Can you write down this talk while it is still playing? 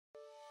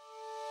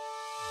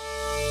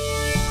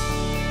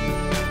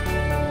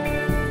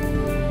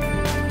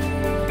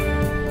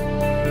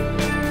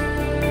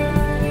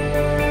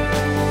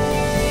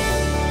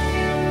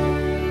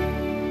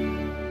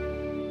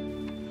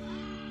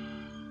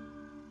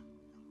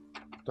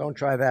Don't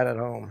try that at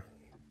home.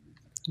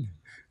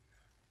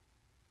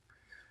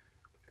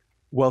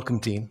 Welcome,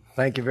 Dean.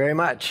 Thank you very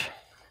much.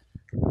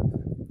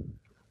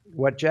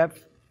 What Jeff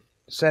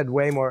said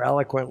way more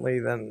eloquently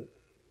than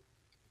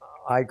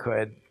I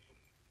could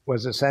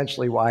was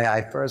essentially why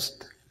I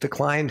first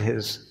declined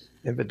his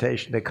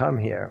invitation to come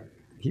here.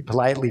 He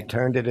politely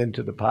turned it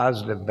into the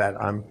positive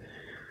that I'm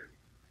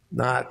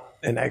not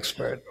an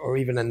expert or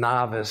even a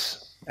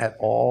novice at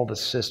all the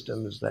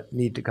systems that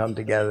need to come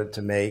together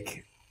to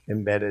make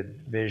embedded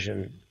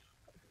vision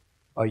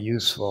a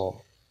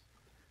useful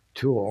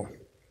tool.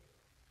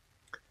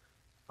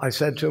 I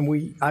said to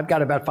him, I've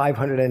got about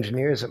 500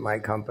 engineers at my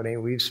company.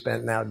 We've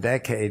spent now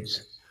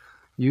decades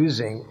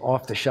using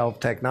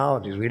off-the-shelf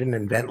technologies. We didn't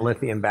invent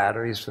lithium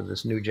batteries for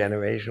this new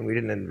generation. We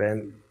didn't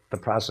invent the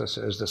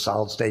processors, the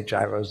solid-state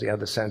gyros, the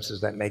other sensors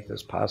that make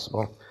this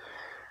possible.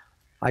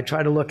 I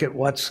try to look at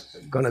what's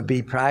going to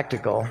be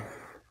practical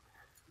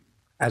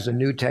as a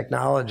new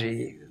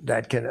technology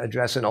that can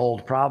address an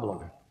old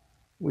problem.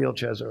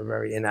 Wheelchairs are a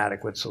very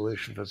inadequate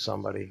solution for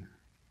somebody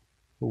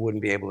who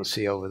wouldn't be able to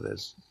see over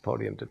this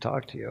podium to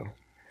talk to you.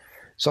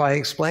 So I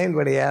explained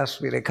when he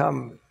asked me to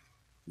come,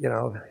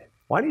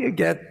 why don't you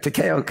get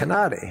Takeo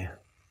Kanade?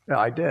 Yeah,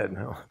 I did.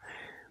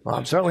 Well,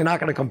 I'm certainly not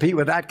going to compete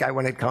with that guy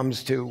when it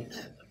comes to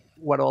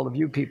what all of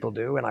you people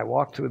do. And I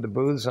walk through the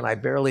booths and I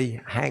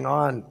barely hang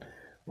on.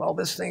 Well,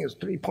 this thing is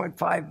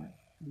 3.5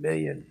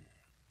 million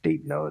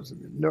deep nodes,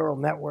 neural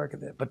network.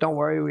 But don't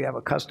worry, we have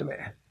a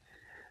customer.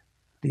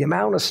 The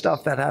amount of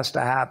stuff that has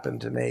to happen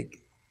to make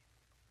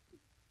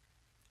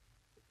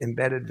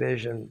embedded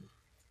vision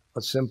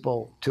a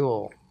simple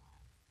tool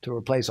to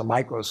replace a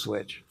micro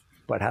switch,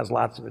 but has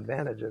lots of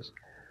advantages,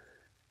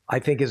 I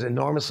think is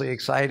enormously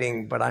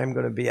exciting, but I'm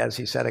going to be, as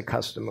he said, a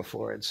customer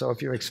for it. So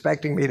if you're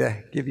expecting me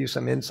to give you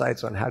some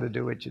insights on how to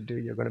do what you do,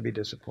 you're going to be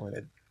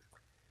disappointed.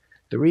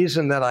 The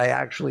reason that I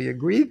actually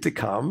agreed to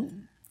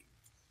come,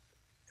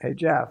 hey,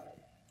 Jeff,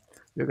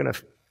 you're going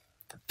to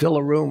fill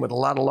a room with a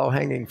lot of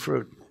low-hanging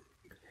fruit,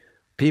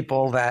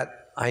 people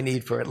that I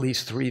need for at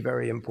least 3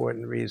 very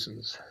important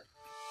reasons.